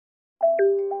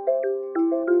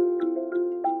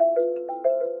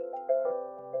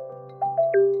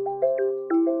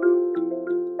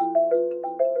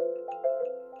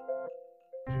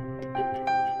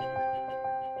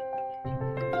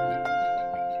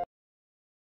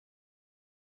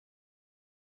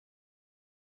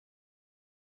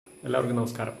എല്ലാവർക്കും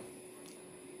നമസ്കാരം.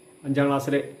 5ാം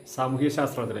ക്ലാസ്സിലെ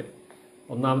സാമൂഹ്യശാസ്ത്രത്തിലെ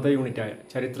ഒന്നാമത്തെ യൂണിറ്റായ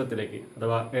ചരിത്രത്തിലേക്ക്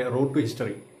അഥവാ എ റോഡ് ടു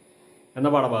ഹിസ്റ്ററി എന്ന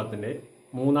പാഠഭാഗത്തിൻ്റെ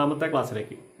 3ാമത്തെ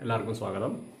ക്ലാസ്സിലേക്ക് എല്ലാവർക്കും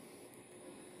സ്വാഗതം.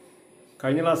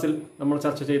 കഴിഞ്ഞ ക്ലാസ്സിൽ നമ്മൾ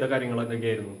ചർച്ച ചെയ്ത കാര്യങ്ങൾ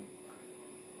എന്തൊക്കെയായിരുന്നു?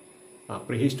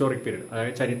 പ്രീ ഹിസ്റ്റോറിക് പീരീഡ്,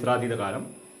 അതായത് ചരിത്രാതീത കാലം,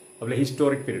 അതുപോലെ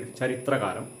ഹിസ്റ്റോറിക് പീരീഡ്,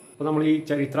 ചരിത്രകാലം. അപ്പോൾ നമ്മൾ ഈ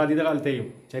ചരിത്രാതീത കാലത്തെയും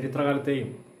ചരിത്രകാലത്തെയും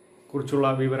കുറിച്ചുള്ള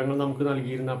വിവരങ്ങൾ നമുക്ക്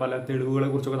നൽകിയിരുന്ന പല തെളിവുകളെ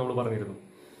കുറിച്ചൊക്കെ നമ്മൾ പറഞ്ഞിരുന്നു.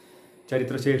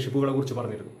 ചരിത്രശേഷിപ്പുകളെ കുറിച്ച്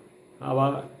പറഞ്ഞിരുന്നു. അവ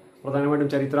പ്രധാനമായിട്ടും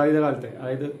ചരിത്രാതീത കാലത്തെ,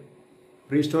 അതായത്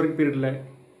പ്രീ ഹിസ്റ്റോറിക് പീരീഡിലെ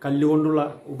കല്ലുകൊണ്ടുള്ള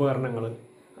ഉപകരണങ്ങൾ,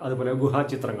 അതുപോലെ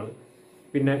ഗുഹാചിത്രങ്ങൾ,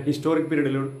 പിന്നെ ഹിസ്റ്റോറിക്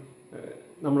പീരീഡിൽ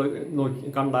നമ്മൾ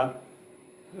കണ്ട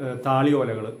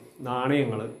താളിയോലകൾ,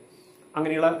 നാണയങ്ങൾ,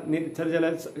 അങ്ങനെയുള്ള ചില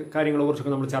കാര്യങ്ങളെ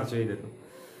കുറിച്ചൊക്കെ നമ്മൾ ചർച്ച ചെയ്തിരുന്നു.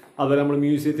 അതുപോലെ നമ്മൾ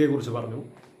മ്യൂസിയത്തെക്കുറിച്ച് പറഞ്ഞു.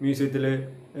 മ്യൂസിയത്തിൽ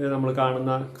നമ്മൾ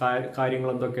കാണുന്ന കാര്യങ്ങൾ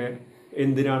എന്തൊക്കെ,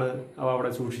 എന്തിനാണ് അവ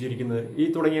അവിടെ സൂക്ഷിച്ചിരിക്കുന്നത്, ഈ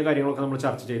തുടങ്ങിയ കാര്യങ്ങളൊക്കെ നമ്മൾ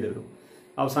ചർച്ച ചെയ്തിരുന്നു.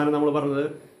 അവസാനം നമ്മൾ പറഞ്ഞത്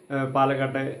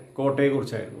പാലക്കാട്ടെ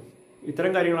കോട്ടയെക്കുറിച്ചായിരുന്നു.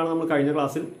 ഇത്തരം കാര്യങ്ങളാണ് നമ്മൾ കഴിഞ്ഞ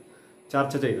ക്ലാസ്സിൽ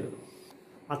ചർച്ച ചെയ്തത്.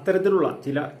 അത്തരത്തിലുള്ള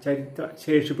ചില ചരിത്ര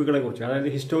ശേഷിപ്പുകളെക്കുറിച്ച്, അതായത്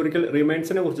ഹിസ്റ്റോറിക്കൽ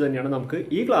റിമൈൻഡ്സിനെ കുറിച്ച് തന്നെയാണ് നമുക്ക്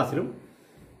ഈ ക്ലാസ്സിലും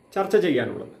ചർച്ച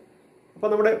ചെയ്യാനുള്ളത്. അപ്പോൾ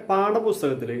നമ്മുടെ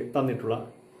പാഠപുസ്തകത്തിൽ തന്നിട്ടുള്ള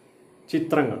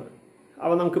ചിത്രങ്ങൾ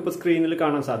അവ നമുക്കിപ്പോൾ സ്ക്രീനിൽ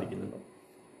കാണാൻ സാധിക്കുന്നുണ്ടോ?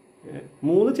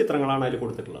 3 ചിത്രങ്ങളാണ് അതിൽ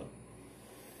കൊടുത്തിട്ടുള്ളത്.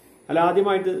 അതിൽ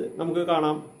ആദ്യമായിട്ട് നമുക്ക്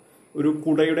കാണാം ഒരു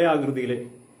കുടയുടെ ആകൃതിയിൽ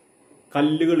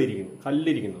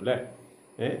കല്ലിരിക്കുന്നു അല്ലേ?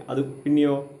 അത്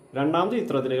പിന്നെയോ രണ്ടാമത്തെ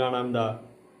ചിത്രത്തിൽ കാണാം എന്താ,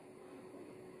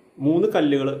 3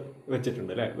 കല്ലുകൾ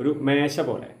വെച്ചിട്ടുണ്ട് അല്ലേ, ഒരു മേശ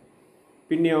പോലെ.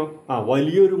 പിന്നെയോ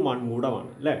വലിയൊരു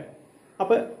മൺകൂടമാണ് അല്ലേ.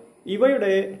 അപ്പം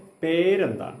ഇവയുടെ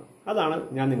പേരെന്താണ്? അതാണ്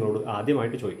ഞാൻ നിങ്ങളോട്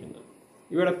ആദ്യമായിട്ട് ചോദിക്കുന്നത്.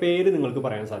 ഇവയുടെ പേര് നിങ്ങൾക്ക്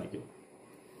പറയാൻ സാധിക്കും?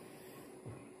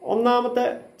 ഒന്നാമത്തെ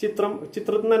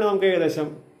ചിത്രത്തിൽ തന്നെ നമുക്ക് ഏകദേശം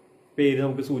പേര്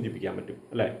നമുക്ക് സൂചിപ്പിക്കാൻ പറ്റും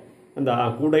അല്ലേ. എന്താ,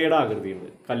 കുടയുടെ ആകൃതിയുണ്ട്,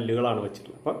 കല്ലുകളാണ്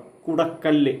വെച്ചിട്ടുള്ളത്. അപ്പം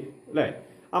കുടക്കല്ല് അല്ലേ,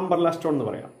 അംബർല സ്റ്റോൺ എന്ന്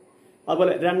പറയാം.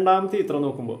 അതുപോലെ രണ്ടാമത്തെ ചിത്രം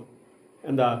നോക്കുമ്പോൾ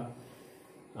എന്താ,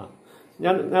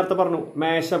 ഞാൻ നേരത്തെ പറഞ്ഞു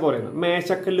മേശ പോലെ,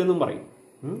 മേശക്കല്ലെന്നും പറയും.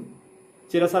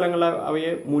 ചില സ്ഥലങ്ങളിൽ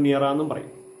അവയെ മുനിയറ എന്നും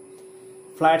പറയും,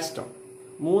 ഫ്ലാറ്റ് സ്റ്റോൺ.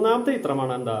 മൂന്നാമത്തെ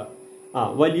ചിത്രമാണ് എന്താ,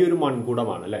 വലിയൊരു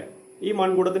മൺകുടമാണ് അല്ലേ. ഈ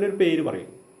മൺകുടത്തിന് ഒരു പേര്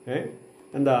പറയും,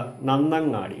 എന്താ,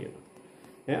 നന്നങ്ങാടി.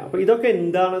 അപ്പോൾ ഇതൊക്കെ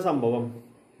എന്താണ് സംഭവം?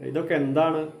 ഇതൊക്കെ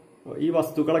എന്താണ്? ഈ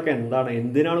വസ്തുക്കളൊക്കെ എന്താണ്,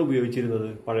 എന്തിനാണ് ഉപയോഗിച്ചിരുന്നത്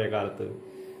പഴയ കാലത്ത്?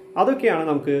 അതൊക്കെയാണ്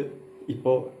നമുക്ക്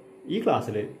ഇപ്പോൾ ഈ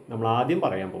ക്ലാസ്സിൽ നമ്മൾ ആദ്യം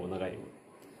പറയാൻ പോകുന്ന കാര്യങ്ങൾ.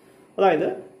 അതായത്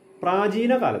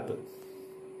പ്രാചീന കാലത്ത്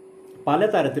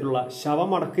പലതരത്തിലുള്ള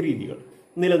ശവമടക്ക് രീതികൾ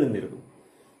നിലനിന്നിരുന്നു.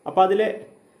 അപ്പോൾ അതിലെ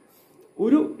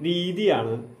ഒരു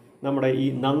രീതിയാണ് നമ്മുടെ ഈ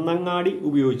നന്നങ്ങാടി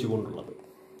ഉപയോഗിച്ചു കൊണ്ടുള്ളത്.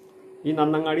 ഈ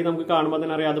നന്നങ്ങാടി നമുക്ക് കാണുമ്പോൾ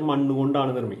തന്നെ അറിയാം, അത്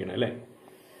മണ്ണുകൊണ്ടാണ് നിർമ്മിക്കണത് അല്ലേ.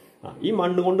 ഈ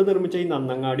മണ്ണുകൊണ്ട് നിർമ്മിച്ച ഈ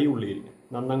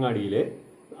നന്നങ്ങാടിയിൽ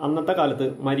അന്നത്തെ കാലത്ത്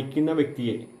മരിക്കുന്ന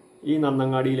വ്യക്തിയെ ഈ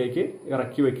നന്നങ്ങാടിയിലേക്ക്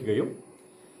ഇറക്കി വയ്ക്കുകയും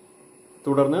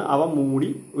തുടർന്ന് അവ മൂടി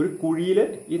ഒരു കുഴിയിൽ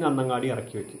ഈ നന്നങ്ങാടി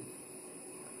ഇറക്കി വയ്ക്കും.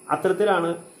 അത്തരത്തിലാണ്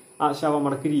ആ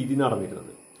ശവമടക്ക് രീതി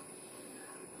നടന്നിരുന്നത്.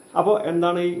 അപ്പോൾ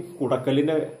എന്താണ് ഈ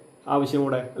കുടക്കല്ലിൻ്റെ ആവശ്യം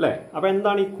കൂടെ അല്ലേ? അപ്പോൾ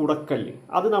എന്താണ് ഈ കുടക്കല്ല്?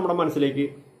 അത് നമ്മുടെ മനസ്സിലേക്ക്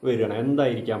വരികയാണ്.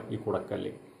 എന്തായിരിക്കാം ഈ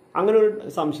കുടക്കല്ല്? അങ്ങനെ ഒരു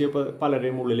സംശയം ഇപ്പോൾ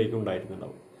പലരുടെയും ഉള്ളിലേക്ക്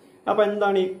ഉണ്ടായിരുന്നുണ്ടാവും. അപ്പോൾ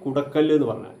എന്താണ് ഈ കുടക്കല്ല് എന്ന്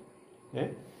പറഞ്ഞാൽ?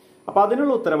 അപ്പോൾ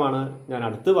അതിനുള്ള ഉത്തരമാണ് ഞാൻ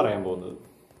അടുത്ത് പറയാൻ പോകുന്നത്.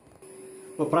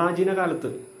 അപ്പോൾ പ്രാചീന കാലത്ത്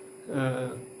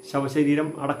ശവശരീരം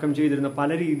അടക്കം ചെയ്തിരുന്ന പല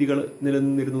രീതികൾ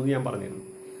നിലനിന്നിരുന്നു എന്ന് ഞാൻ പറഞ്ഞിരുന്നു.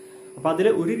 അപ്പോൾ അതിൽ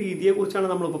ഒരു രീതിയെക്കുറിച്ചാണ്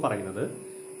നമ്മളിപ്പോൾ പറയുന്നത്.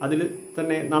 അതിൽ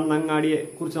തന്നെ നന്നങ്ങാടിയെ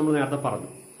കുറിച്ച് നമ്മൾ നേരത്തെ പറഞ്ഞു.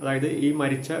 അതായത് ഈ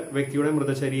മരിച്ച വ്യക്തിയുടെ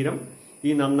മൃതശരീരം ഈ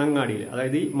നന്നങ്ങാടിയിൽ,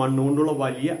 അതായത് ഈ മണ്ണുകൊണ്ടുള്ള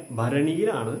വലിയ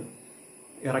ഭരണിയിലാണ്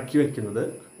ഇറക്കി വയ്ക്കുന്നത്.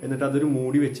 എന്നിട്ട് അതൊരു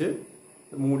മൂടി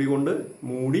കൊണ്ട്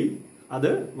മൂടി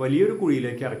അത് വലിയൊരു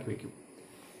കുഴിയിലേക്ക് ഇറക്കി വയ്ക്കും.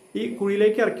 ഈ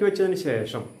കുഴിയിലേക്ക് ഇറക്കി വെച്ചതിന്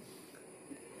ശേഷം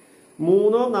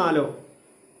 3 or 4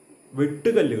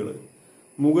 വെട്ടുകല്ലുകൾ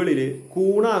മുകളിൽ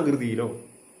കൂണാകൃതിയിലോ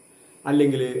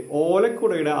അല്ലെങ്കിൽ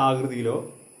ഓലക്കുടയുടെ ആകൃതിയിലോ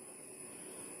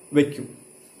വയ്ക്കും.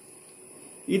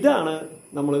 ഇതാണ്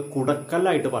നമ്മൾ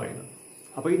കുടക്കല്ലായിട്ട് പറയുന്നത്.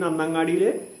 അപ്പോൾ ഈ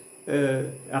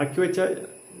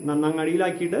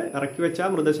നന്നങ്ങാടിയിലാക്കിയിട്ട് ഇറക്കി വെച്ച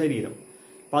മൃതശരീരം,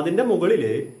 അപ്പം അതിൻ്റെ മുകളിൽ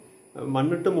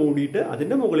മണ്ണിട്ട് മൂടിയിട്ട്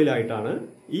അതിൻ്റെ മുകളിലായിട്ടാണ്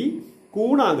ഈ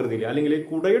കൂണാകൃതിയിൽ അല്ലെങ്കിൽ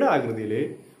കുടയുടെ ആകൃതിയിൽ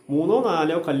 3 or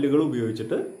 4 കല്ലുകൾ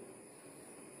ഉപയോഗിച്ചിട്ട്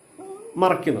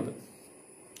മറയ്ക്കുന്നത്.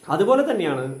 അതുപോലെ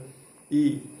തന്നെയാണ് ഈ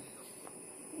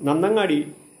നന്നങ്ങാടി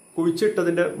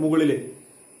കുഴിച്ചിട്ടതിൻ്റെ മുകളിൽ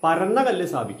പരന്ന കല്ല്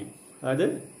സ്ഥാപിക്കും. അതായത്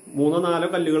 3 or 4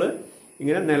 കല്ലുകൾ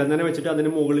ഇങ്ങനെ നിലനില വെച്ചിട്ട് അതിന്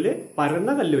മുകളിൽ പരന്ന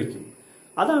കല്ല് വയ്ക്കും.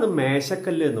 അതാണ്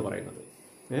മേശക്കല്ല് എന്ന് പറയുന്നത്.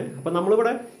 അപ്പം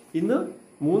നമ്മളിവിടെ ഇന്ന്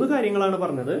 3 കാര്യങ്ങളാണ്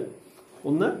പറഞ്ഞത്.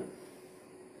 1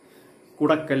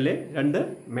 കുടക്കല്ല്, 2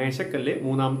 മേശക്കല്ല്,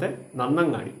 3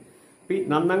 അപ്പോൾ ഈ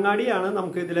നന്നങ്ങാടിയാണ്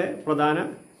നമുക്ക് ഇതിലെ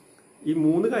ഈ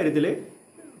 3 കാര്യത്തിൽ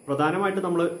പ്രധാനമായിട്ട്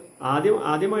നമ്മൾ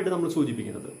ആദ്യമായിട്ട് നമ്മൾ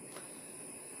സൂചിപ്പിക്കുന്നത്,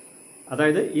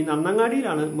 അതായത് ഈ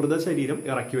നന്നങ്ങാടിയിലാണ് മൃതശരീരം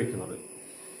ഇറക്കി വെക്കുന്നത്.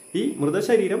 ഈ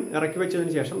മൃതശരീരം ഇറക്കി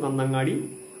വെച്ചതിന് ശേഷം നന്നങ്ങാടി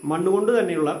മണ്ണുകൊണ്ട്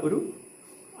തന്നെയുള്ള ഒരു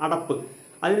അടപ്പ്,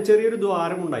 അതിന് ചെറിയൊരു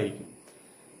ദ്വാരം ഉണ്ടായിരിക്കും.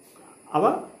 അവ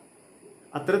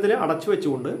അത്തരത്തിൽ അടച്ചു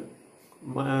വെച്ചുകൊണ്ട്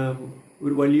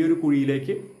ഒരു വലിയൊരു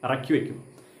കുഴിയിലേക്ക് ഇറക്കി വെക്കും.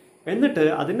 എന്നിട്ട്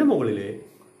അതിൻ്റെ മുകളിൽ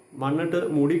മണ്ണിട്ട്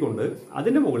മൂടിക്കൊണ്ട്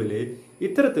അതിൻ്റെ മുകളിൽ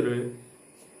ഇത്തരത്തിലൊരു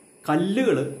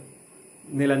കല്ലുകൾ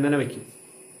നിലനിന്ന് വയ്ക്കും.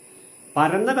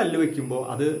 പരന്ന കല്ല് വയ്ക്കുമ്പോൾ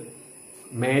അത്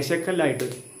മേശക്കല്ലായിട്ട്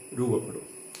രൂപപ്പെടും.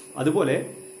 അതുപോലെ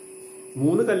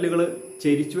 3 കല്ലുകൾ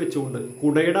ചെരിച്ചു വെച്ചുകൊണ്ട്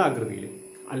കുടയുടെ ആകൃതിയിൽ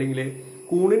അല്ലെങ്കിൽ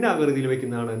കൂണിൻ്റെ ആകൃതിയിൽ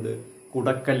വെക്കുന്നതാണ് എന്ത്,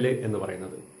 കുടക്കല്ല് എന്ന്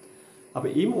പറയുന്നത്. അപ്പോൾ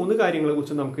ഈ 3 കാര്യങ്ങളെ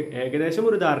കുറിച്ച് നമുക്ക് ഏകദേശം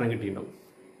ഒരു ധാരണ കിട്ടിയിട്ടുണ്ടാവും.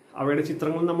 അവയുടെ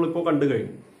ചിത്രങ്ങൾ നമ്മളിപ്പോൾ കണ്ടു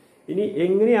കഴിഞ്ഞു. ഇനി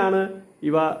എങ്ങനെയാണ്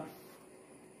ഇവ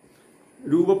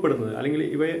രൂപപ്പെടുന്നത്, അല്ലെങ്കിൽ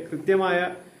ഇവയെ കൃത്യമായ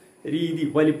രീതി,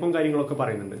 വലിപ്പം, കാര്യങ്ങളൊക്കെ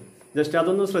പറയുന്നുണ്ട്. ജസ്റ്റ്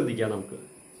അതൊന്ന് ശ്രദ്ധിക്കാം. നമുക്ക്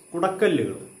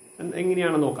കുടക്കല്ലുകൾ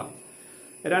എങ്ങനെയാണ് നോക്കാം.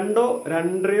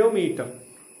 2-2.5 മീറ്റർ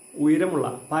ഉയരമുള്ള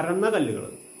പരന്ന കല്ലുകൾ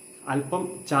അല്പം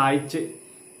ചായ്ച്ച്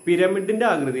പിരമിഡിന്റെ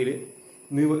ആകൃതിയിൽ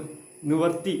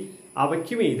നിവർത്തി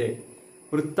അവയ്ക്ക് മീതെ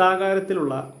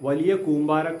വൃത്താകാരത്തിലുള്ള വലിയ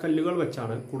കൂമ്പാരക്കല്ലുകൾ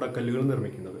വെച്ചാണ് കുടക്കല്ലുകൾ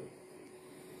നിർമ്മിക്കുന്നത്.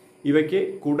 ഇവയ്ക്ക്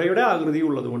കുടയുടെ ആകൃതി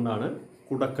ഉള്ളതുകൊണ്ടാണ്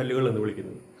കുടക്കല്ലുകൾ എന്ന്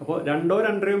വിളിക്കുന്നത്. അപ്പോൾ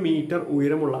 2-2.5 മീറ്റർ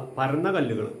ഉയരമുള്ള പരന്ന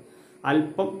കല്ലുകൾ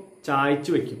അല്പം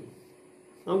ചായ്ച്ചു വെക്കും.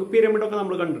 നമുക്ക് പിരമിഡൊക്കെ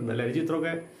നമ്മൾ കണ്ടിട്ടുണ്ട് അല്ലേ,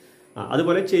 ചിത്രമൊക്കെ.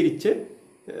 അതുപോലെ ചെരിച്ച്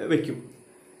വെക്കും.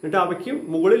 എന്നിട്ട് അവയ്ക്ക്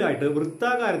മുകളിലായിട്ട്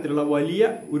വൃത്താകാരത്തിലുള്ള വലിയ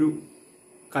ഒരു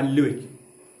കല്ല് വയ്ക്കും.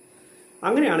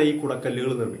 അങ്ങനെയാണ് ഈ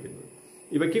കുടക്കല്ലുകൾ നിർമ്മിക്കുന്നത്.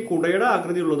 ഇവയ്ക്ക് കുടയുടെ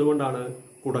ആകൃതി ഉള്ളത് കൊണ്ടാണ്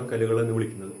കുടക്കല്ലുകൾ എന്ന്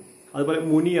വിളിക്കുന്നത്. അതുപോലെ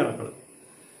മുനിയറകൾ.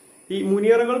 ഈ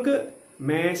മുനിയറകൾക്ക്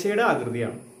മേശയുടെ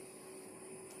ആകൃതിയാണ്.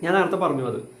 ഞാൻ നേരത്തെ പറഞ്ഞു,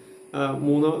 അത്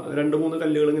 2-3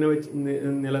 കല്ലുകൾ ഇങ്ങനെ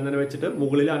നിലനിന്ന് വെച്ചിട്ട്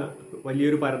മുകളിൽ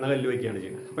വലിയൊരു പരന്ന കല്ല് വയ്ക്കുകയാണ്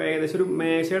ചെയ്യുന്നത്. അപ്പോൾ ഏകദേശം ഒരു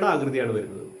മേശയുടെ ആകൃതിയാണ്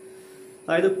വരുന്നത്.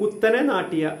 അതായത് കുത്തനെ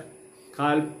നാട്ടിയ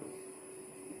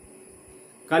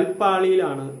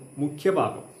കൽപ്പാളിയിലാണ്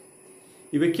മുഖ്യഭാഗം.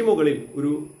 ഇവയ്ക്ക് മുകളിൽ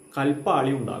ഒരു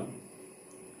കൽപ്പാളി ഉണ്ടാകും.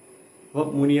 അപ്പോൾ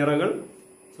മുനിയറകൾ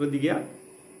ശ്രദ്ധിക്കുക,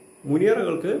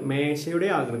 മുനിയറകൾക്ക് മേശയുടെ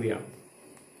ആകൃതിയാണ്.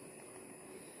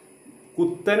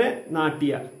 കുത്തനെ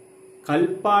നാട്ടിയ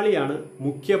കൽപ്പാളിയാണ്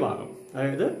മുഖ്യഭാഗം.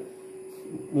 അതായത്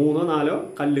 3-4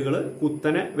 കല്ലുകൾ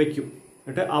കുത്തനെ വയ്ക്കും.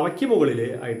 എന്നിട്ട് അവയ്ക്ക് മുകളിൽ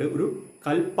ആയിട്ട് ഒരു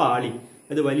കൽപ്പാളി,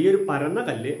 അത് വലിയൊരു പരന്ന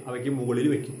കല്ല് അവയ്ക്ക് മുകളിൽ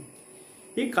വയ്ക്കും.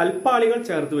 ഈ കൽപ്പാളികൾ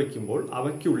ചേർത്ത് വയ്ക്കുമ്പോൾ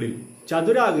അവയ്ക്കുള്ളിൽ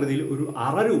ചതുരാകൃതിയിൽ ഒരു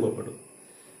അറ രൂപപ്പെടും.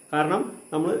 കാരണം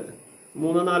നമ്മൾ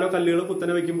 3-4 കല്ലുകൾ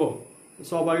കുത്തനെ വയ്ക്കുമ്പോൾ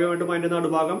സ്വാഭാവികമായിട്ടും അതിൻ്റെ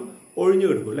നടുഭാഗം ഒഴിഞ്ഞു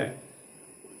കിടക്കും അല്ലേ.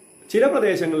 ചില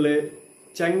പ്രദേശങ്ങളിൽ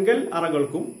ചെങ്കൽ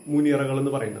അറകൾക്കും മുനിയറകൾ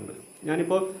എന്ന് പറയുന്നുണ്ട്.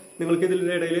 ഞാനിപ്പോൾ നിങ്ങൾക്ക്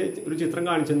ഇതിൻ്റെ ഇടയിൽ ഒരു ചിത്രം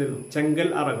കാണിച്ചു തന്നിരുന്നു, ചെങ്കൽ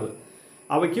അറകൾ.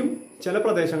 അവയ്ക്കും ചില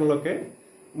പ്രദേശങ്ങളിലൊക്കെ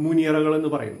മുനിയറകൾ എന്ന്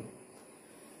പറയുന്നു.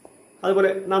 അതുപോലെ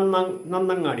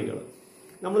നന്നങ്ങാടികൾ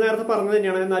നമ്മൾ നേരത്തെ പറഞ്ഞത്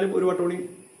തന്നെയാണ്, എന്നാലും ഒരു വട്ടം കൂടി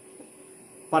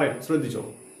പറയാം,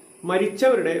 ശ്രദ്ധിച്ചോളൂ.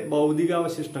 മരിച്ചവരുടെ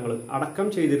ഭൗതികാവശിഷ്ടങ്ങൾ അടക്കം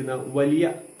ചെയ്തിരുന്ന വലിയ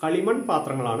കളിമൺ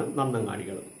പാത്രങ്ങളാണ്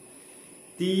നന്നങ്ങാടികൾ.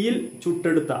 തീയിൽ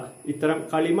ചുട്ടെടുത്ത ഇത്തരം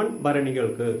കളിമൺ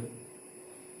ഭരണികൾക്ക്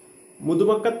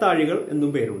മുതുമക്കത്താഴികൾ എന്നും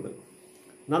പേരുണ്ട്.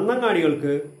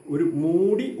 നന്നങ്ങാടികൾക്ക് ഒരു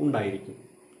മൂടി ഉണ്ടായിരിക്കും.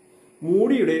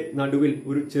 മൂടിയുടെ നടുവിൽ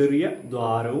ഒരു ചെറിയ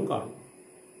ദ്വാരവും കാണും.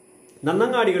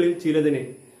 നന്നങ്ങാടികളിൽ ചിലതിന്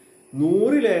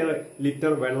 100-ലേറെ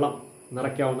ലിറ്റർ വെള്ളം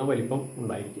നിറയ്ക്കാവുന്ന വലിപ്പം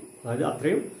ഉണ്ടായിരിക്കും. അതായത്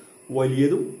അത്രയും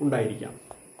വലിയതും ഉണ്ടായിരിക്കാം.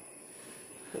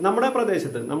 നമ്മുടെ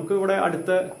പ്രദേശത്ത്, നമുക്ക് ഇവിടെ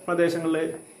അടുത്ത പ്രദേശങ്ങളിൽ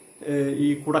ഈ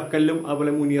കുടക്കല്ലും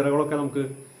അതുപോലെ മുനിയറകളൊക്കെ നമുക്ക്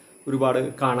ഒരുപാട്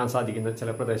കാണാൻ സാധിക്കുന്ന ചില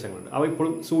പ്രദേശങ്ങളുണ്ട്. അവ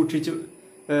ഇപ്പോഴും സൂക്ഷിച്ച്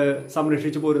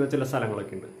സംരക്ഷിച്ചു പോരുന്ന ചില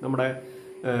സ്ഥലങ്ങളൊക്കെ ഉണ്ട്. നമ്മുടെ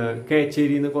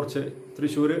കേച്ചേരിയിൽ നിന്ന് കുറച്ച്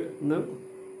തൃശ്ശൂർ നിന്ന്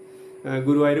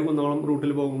ഗുരുവായൂർ കുന്നോളം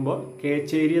റൂട്ടിൽ പോകുമ്പോൾ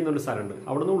കേച്ചേരി എന്നൊരു സ്ഥലമുണ്ട്.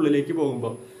 അവിടെ നിന്ന് ഉള്ളിലേക്ക്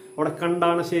പോകുമ്പോൾ അവിടെ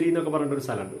കണ്ടാണശ്ശേരി എന്നൊക്കെ പറഞ്ഞിട്ടൊരു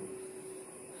സ്ഥലമുണ്ട്.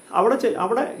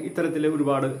 അവിടെ ഇത്തരത്തിൽ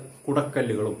ഒരുപാട്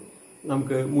കുടക്കല്ലുകളും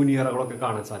നമുക്ക് മുനിയറകളൊക്കെ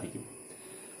കാണാൻ സാധിക്കും.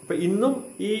 അപ്പം ഇന്നും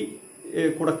ഈ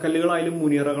കുടക്കല്ലുകളായാലും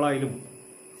മുനിയറകളായാലും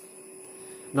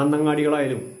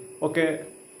നന്നങ്ങാടികളായാലും ഒക്കെ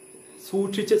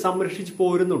സൂക്ഷിച്ച് സംരക്ഷിച്ച്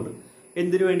പോരുന്നുണ്ട്.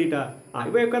 എന്തിനു വേണ്ടിയിട്ടാ?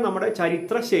 ഇവയൊക്കെ നമ്മുടെ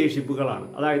ചരിത്ര ശേഷിപ്പുകളാണ്.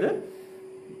 അതായത്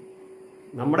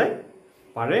നമ്മുടെ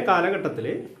പഴയ കാലഘട്ടത്തിൽ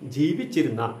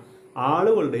ജീവിച്ചിരുന്ന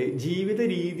ആളുകളുടെ ജീവിത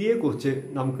രീതിയെക്കുറിച്ച്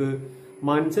നമുക്ക്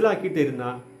മനസ്സിലാക്കി തരുന്ന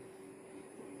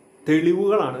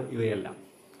തെളിവുകളാണ് ഇവയെല്ലാം.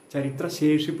 ചരിത്ര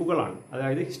ശേഷിപ്പുകളാണ്,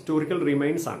 അതായത് ഹിസ്റ്റോറിക്കൽ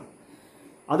റിമൈൻസ് ആണ്.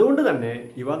 അതുകൊണ്ട് തന്നെ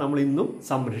ഇവ നമ്മൾ ഇന്നും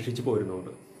സംരക്ഷിച്ചു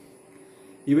പോരുന്നുണ്ട്.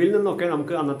 ഇവയിൽ നിന്നൊക്കെ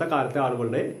നമുക്ക് അന്നത്തെ കാലത്തെ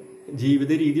ആളുകളുടെ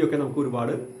ജീവിത രീതിയൊക്കെ നമുക്ക്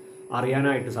ഒരുപാട്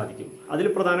അറിയാനായിട്ട് സാധിക്കും. അതിൽ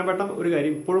പ്രധാനപ്പെട്ട ഒരു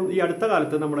കാര്യം, ഇപ്പോഴും ഈ അടുത്ത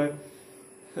കാലത്ത് നമ്മുടെ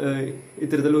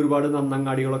ഇത്തരത്തിൽ ഒരുപാട്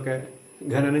നന്നങ്ങാടികളൊക്കെ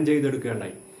ഖനനം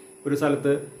ചെയ്തെടുക്കുകയുണ്ടായി. ഒരു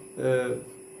സ്ഥലത്ത്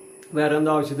വേറെ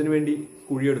എന്തോ ആവശ്യത്തിന് വേണ്ടി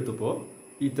കുഴിയെടുത്തപ്പോൾ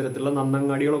ഇത്തരത്തിലുള്ള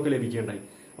നന്നങ്ങാടികളൊക്കെ ലഭിക്കുകയുണ്ടായി.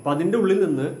 അപ്പോൾ അതിൻ്റെ ഉള്ളിൽ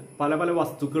നിന്ന് പല പല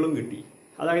വസ്തുക്കളും കിട്ടി.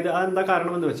 അതായത് അതെന്താ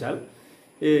കാരണമെന്ന് വെച്ചാൽ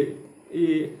ഈ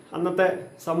അന്നത്തെ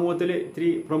സമൂഹത്തിൽ ഇത്തിരി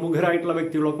പ്രമുഖരായിട്ടുള്ള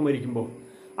വ്യക്തികളൊക്കെ മരിക്കുമ്പോൾ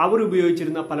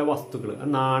അവരുപയോഗിച്ചിരുന്ന പല വസ്തുക്കൾ,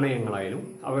 നാണയങ്ങളായാലും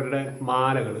അവരുടെ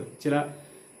മാലകൾ,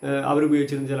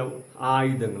 അവരുപയോഗിച്ചിരുന്ന ചില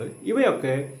ആയുധങ്ങൾ,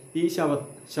 ഇവയൊക്കെ ഈ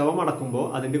ശവമടക്കുമ്പോൾ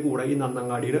അതിൻ്റെ കൂടെ ഈ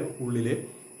നന്നങ്ങാടിയുടെ ഉള്ളിൽ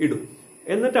ഇടും.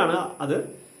 എന്നിട്ടാണ് അത്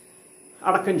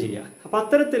അടക്കം ചെയ്യുക. അപ്പം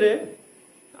അത്തരത്തിൽ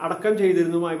അടക്കം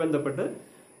ചെയ്തിരുന്നതുമായി ബന്ധപ്പെട്ട്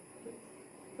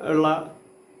ഉള്ള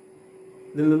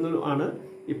ഇതിൽ നിന്നാണ്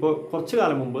ഇപ്പോൾ കുറച്ചു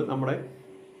കാലം മുമ്പ് നമ്മുടെ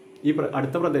ഈ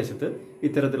അടുത്ത പ്രദേശത്ത്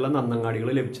ഇത്തരത്തിലുള്ള നന്നങ്ങാടികൾ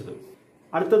ലഭിച്ചത്.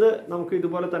 അടുത്തത് നമുക്ക്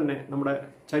ഇതുപോലെ തന്നെ നമ്മുടെ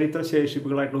ചരിത്ര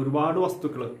ശേഷിപ്പുകളായിട്ടുള്ള ഒരുപാട്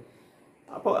വസ്തുക്കൾ,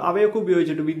 അപ്പോൾ അവയൊക്കെ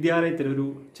ഉപയോഗിച്ചിട്ട് വിദ്യാലയത്തിൽ ഒരു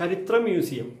ചരിത്ര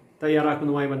മ്യൂസിയം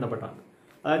തയ്യാറാക്കുന്നതുമായി ബന്ധപ്പെട്ടാണ്.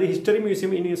 അതായത് history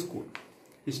museum in school,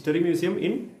 history museum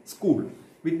in school,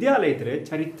 വിദ്യാലയത്തിൽ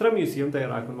ചരിത്ര മ്യൂസിയം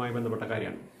തയ്യാറാക്കുന്നതുമായി ബന്ധപ്പെട്ട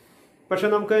കാര്യമാണ്. പക്ഷെ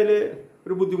നമുക്കതിൽ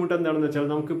ഒരു ബുദ്ധിമുട്ട് എന്താണെന്ന് വെച്ചാൽ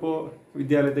നമുക്കിപ്പോൾ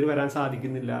വിദ്യാലയത്തിൽ വരാൻ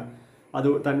സാധിക്കുന്നില്ല. അത്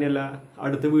തന്നെയല്ല,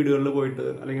 അടുത്ത വീടുകളിൽ പോയിട്ട്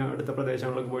അല്ലെങ്കിൽ അടുത്ത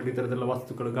പ്രദേശങ്ങളിലൊക്കെ പോയിട്ട് ഇത്തരത്തിലുള്ള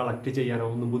വസ്തുക്കൾ കളക്ട് ചെയ്യാനോ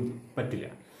ഒന്നും പറ്റില്ല.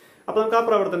 അപ്പോൾ നമുക്ക് ആ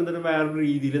പ്രവർത്തനത്തിന് വേറൊരു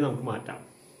രീതിയിൽ നമുക്ക് മാറ്റാം.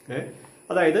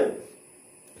 അതായത്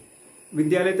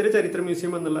വിദ്യാലയത്തിലെ ചരിത്ര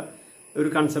മ്യൂസിയം എന്നുള്ള ഒരു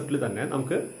കൺസെപ്റ്റിൽ തന്നെ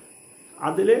നമുക്ക്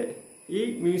അതിൽ ഈ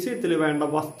മ്യൂസിയത്തിൽ വേണ്ട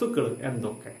വസ്തുക്കൾ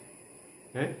എന്തൊക്കെ,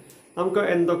 നമുക്ക്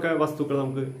എന്തൊക്കെ വസ്തുക്കൾ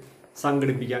നമുക്ക്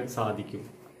സംഘടിപ്പിക്കാൻ സാധിക്കും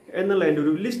എന്നുള്ളതിൻ്റെ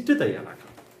ഒരു ലിസ്റ്റ്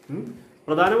തയ്യാറാക്കാം.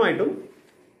 പ്രധാനമായിട്ടും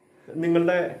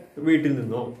നിങ്ങളുടെ വീട്ടിൽ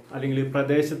നിന്നോ അല്ലെങ്കിൽ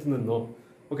പ്രദേശത്ത് നിന്നോ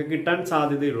ഒക്കെ കിട്ടാൻ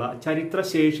സാധ്യതയുള്ള ചരിത്ര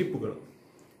ശേഷിപ്പുകൾ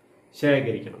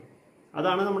ശേഖരിക്കണം.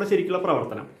 അതാണ് നമ്മുടെ ശരിക്കുള്ള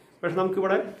പ്രവർത്തനം. പക്ഷെ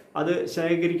നമുക്കിവിടെ അത്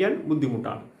ശേഖരിക്കാൻ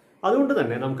ബുദ്ധിമുട്ടാണ്. അതുകൊണ്ട്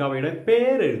തന്നെ നമുക്ക് അവയുടെ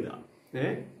പേരെഴുതാം.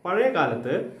 പഴയ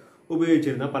കാലത്ത്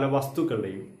ഉപയോഗിച്ചിരുന്ന പല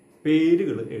വസ്തുക്കളുടെയും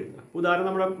പേരുകൾ എഴുതുക. ഉദാഹരണം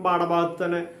നമ്മുടെ പാഠഭാഗത്ത്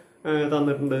തന്നെ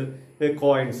തന്നിട്ടുണ്ട്.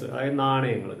 കോയിൻസ്, അതായത്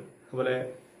നാണയങ്ങൾ, അതുപോലെ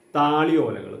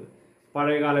താളിയോലകൾ,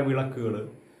 പഴയകാല വിളക്കുകൾ,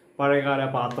 പഴയകാല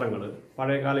പാത്രങ്ങൾ,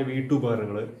 പഴയകാല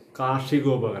വീട്ടുപകരണങ്ങൾ,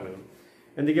 കാർഷികോപകരണങ്ങൾ,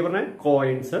 എന്തൊക്കെയാ പറഞ്ഞാൽ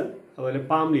കോയിൻസ്, അതുപോലെ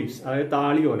പാം ലീവ്സ്, അതായത്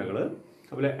താളിയോലകൾ,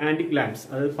 അതുപോലെ ആൻറ്റിക് ലാംപ്സ്,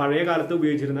 അതായത് പഴയ കാലത്ത്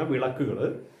ഉപയോഗിച്ചിരുന്ന വിളക്കുകൾ,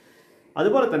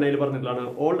 അതുപോലെ തന്നെ ഇതിൽ പറഞ്ഞിട്ടുള്ളതാണ്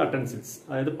ഓൾഡ് അറ്റൻസിൽസ്,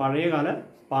 അതായത് പഴയകാല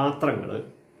പാത്രങ്ങൾ,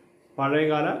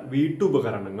 പഴയകാല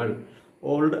വീട്ടുപകരണങ്ങൾ,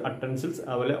 ഓൾഡ് അറ്റൻസിൽസ്,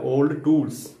 അതുപോലെ ഓൾഡ്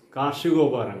ടൂൾസ്,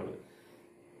 കാർഷികോപകരണങ്ങൾ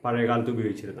പഴയകാലത്ത്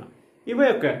ഉപയോഗിച്ചിരുന്ന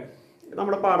ഇവയൊക്കെ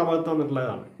നമ്മുടെ പാഠഭാഗത്ത്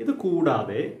തന്നിട്ടുള്ളതാണ്. ഇത്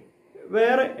കൂടാതെ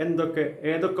വേറെ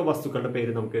ഏതൊക്കെ വസ്തുക്കളുടെ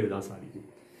പേര് നമുക്ക് എഴുതാൻ സാധിക്കും,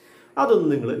 അതൊന്നും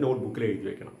നിങ്ങൾ നോട്ട്ബുക്കിൽ എഴുതി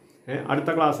വെക്കണം. അടുത്ത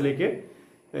ക്ലാസ്സിലേക്ക്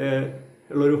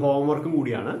ഉള്ളൊരു ഹോംവർക്കും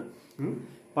കൂടിയാണ്.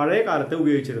 പഴയ കാലത്ത്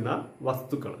ഉപയോഗിച്ചിരുന്ന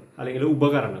വസ്തുക്കൾ അല്ലെങ്കിൽ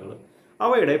ഉപകരണങ്ങൾ,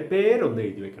 അവയുടെ പേരൊന്ന്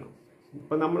എഴുതി വെക്കണം.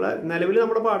 ഇപ്പം നിലവിൽ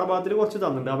നമ്മുടെ പാഠഭാഗത്തിൽ കുറച്ച്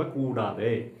തന്നിട്ടുണ്ട്. അവ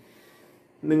കൂടാതെ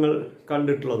നിങ്ങൾ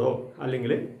കണ്ടിട്ടുള്ളതോ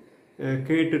അല്ലെങ്കിൽ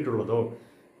കേട്ടിട്ടുള്ളതോ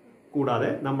കൂടാതെ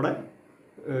നമ്മുടെ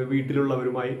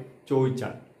വീട്ടിലുള്ളവരുമായി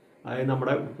ചോദിച്ചാൽ, അതായത്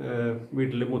നമ്മുടെ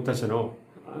വീട്ടിൽ മുത്തച്ഛനോ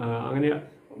അങ്ങനെ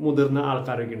മുതിർന്ന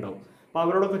ആൾക്കാരൊക്കെ ഉണ്ടാവും. അപ്പോൾ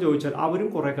അവരോടൊക്കെ ചോദിച്ചാൽ അവരും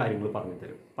കുറേ കാര്യങ്ങൾ പറഞ്ഞു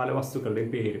തരും. പല വസ്തുക്കളുടെയും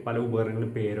പേര്, പല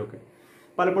ഉപകരണങ്ങളുടെയും പേരൊക്കെ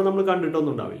പലപ്പോഴും നമ്മൾ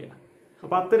കണ്ടിട്ടൊന്നും ഉണ്ടാവില്ല.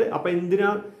 അപ്പോൾ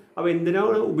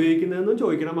എന്തിനാണ് ഉപയോഗിക്കുന്നതെന്നും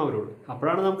ചോദിക്കണം അവരോട്.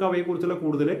 അപ്പോഴാണ് നമുക്ക് അവയെക്കുറിച്ചുള്ള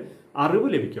കൂടുതൽ അറിവ്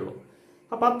ലഭിക്കുള്ളൂ.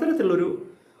 അപ്പോൾ അത്തരത്തിലുള്ളൊരു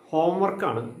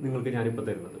ഹോംവർക്കാണ് നിങ്ങൾക്ക് ഞാനിപ്പോൾ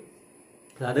തരുന്നത്.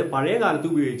 അതായത് പഴയ കാലത്ത്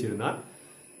ഉപയോഗിച്ചിരുന്ന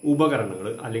ഉപകരണങ്ങൾ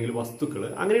അല്ലെങ്കിൽ വസ്തുക്കൾ,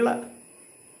 അങ്ങനെയുള്ള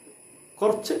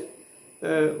കുറച്ച്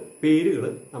പേരുകൾ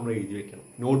നമ്മൾ എഴുതി വെക്കണം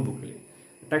നോട്ട്ബുക്കിൽ.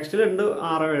 ടെക്സ്റ്റിലുണ്ട്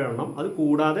 6-7 എണ്ണം. അത്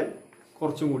കൂടാതെ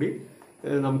കുറച്ചും കൂടി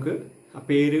നമുക്ക് ആ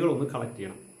പേരുകളൊന്ന് കളക്ട്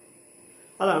ചെയ്യണം.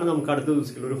 അതാണ് നമുക്ക് അടുത്ത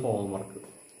ദിവസത്തിലൊരു ഹോംവർക്ക്.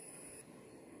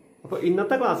 അപ്പോൾ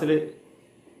ഇന്നത്തെ ക്ലാസ്സിൽ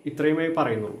ഇത്രയുമേ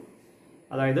പറയുന്നുള്ളൂ.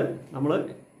 അതായത് നമ്മൾ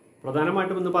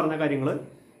പ്രധാനമായിട്ടും ഇന്ന് പറഞ്ഞ കാര്യങ്ങൾ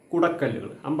കുടക്കല്ലുകൾ,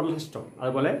 അംബ്രല്ല സ്റ്റോൺ,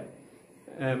 അതുപോലെ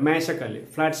മേശക്കല്ല്,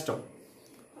 ഫ്ലാറ്റ് സ്റ്റോൺ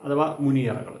അഥവാ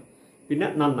മുനിയറകൾ, പിന്നെ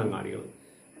നന്നങ്ങാടികൾ.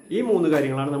 ഈ 3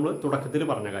 കാര്യങ്ങളാണ് നമ്മൾ തുടക്കത്തിൽ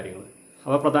പറഞ്ഞ കാര്യങ്ങൾ.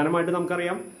 അപ്പോൾ പ്രധാനമായിട്ട്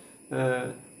നമുക്കറിയാം,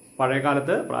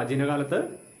 പ്രാചീന കാലത്ത്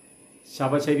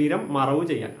ശവശരീരം മറവ്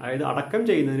ചെയ്യാൻ, അതായത് അടക്കം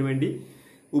ചെയ്യുന്നതിന് വേണ്ടി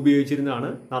ഉപയോഗിച്ചിരുന്നതാണ്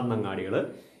നന്നങ്ങാടികൾ.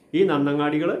 ഈ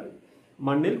നന്നങ്ങാടികൾ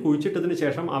മണ്ണിൽ കുഴിച്ചിട്ടതിന്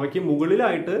ശേഷം അവയ്ക്ക്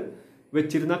മുകളിലായിട്ട്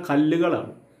വെച്ചിരുന്ന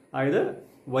കല്ലുകളാണ്. അതായത്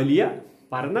വലിയ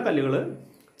പരന്ന കല്ലുകൾ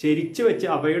ചെരിച്ച് വെച്ച്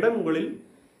അവയുടെ മുകളിൽ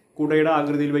കുടയുടെ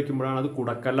ആകൃതിയിൽ വയ്ക്കുമ്പോഴാണ് അത്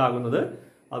കുടക്കല്ലാകുന്നത്.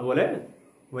 അതുപോലെ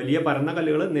വലിയ പരന്ന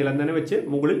കല്ലുകൾ നിലന്തനെ വെച്ച്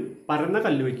മുകളിൽ പരന്ന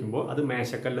കല്ല് വയ്ക്കുമ്പോൾ അത്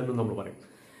മേശക്കല്ലെന്ന് നമ്മൾ പറയും.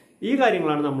 ഈ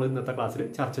കാര്യങ്ങളാണ് നമ്മൾ ഇന്നത്തെ ക്ലാസ്സിൽ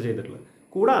ചർച്ച ചെയ്തിട്ടുള്ളത്.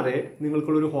 കൂടാതെ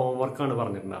നിങ്ങൾക്കുള്ളൊരു ഹോംവർക്കാണ്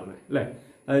പറഞ്ഞിട്ടുണ്ടായിരുന്നത് അല്ലേ?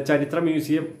 ചരിത്ര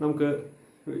മ്യൂസിയം നമുക്ക്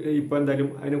ഇപ്പോൾ എന്തായാലും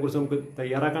അതിനെക്കുറിച്ച് നമുക്ക്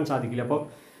തയ്യാറാക്കാൻ സാധിക്കില്ല. അപ്പോൾ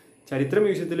ചരിത്ര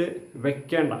മ്യൂസിയത്തിൽ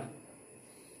വെക്കേണ്ട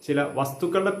ചില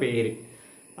വസ്തുക്കളുടെ പേര്,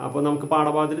 അപ്പോൾ നമുക്ക്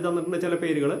പാഠഭാഗത്തിൽ തന്നിട്ടുണ്ട് ചില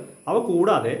പേരുകൾ. അവ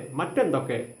കൂടാതെ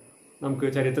മറ്റെന്തൊക്കെ നമുക്ക്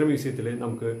ചരിത്ര മ്യൂസിയത്തിൽ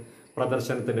നമുക്ക്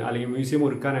പ്രദർശനത്തിന് അല്ലെങ്കിൽ മ്യൂസിയം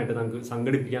ഒരുക്കാനായിട്ട് നമുക്ക്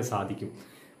സംഘടിപ്പിക്കാൻ സാധിക്കും,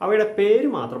 അവയുടെ പേര്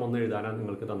മാത്രം ഒന്ന് എഴുതാനാണ്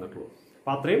നിങ്ങൾക്ക് തന്നിട്ടുള്ളൂ.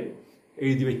 അപ്പോൾ അത്രയും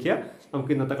എഴുതി വയ്ക്കുക.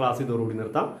 നമുക്ക് ഇന്നത്തെ ക്ലാസ് ഇതോടുകൂടി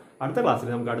നിർത്താം. അടുത്ത ക്ലാസ്സിൽ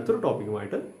നമുക്ക് അടുത്തൊരു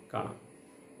ടോപ്പിക്കുമായിട്ട് കാണാം.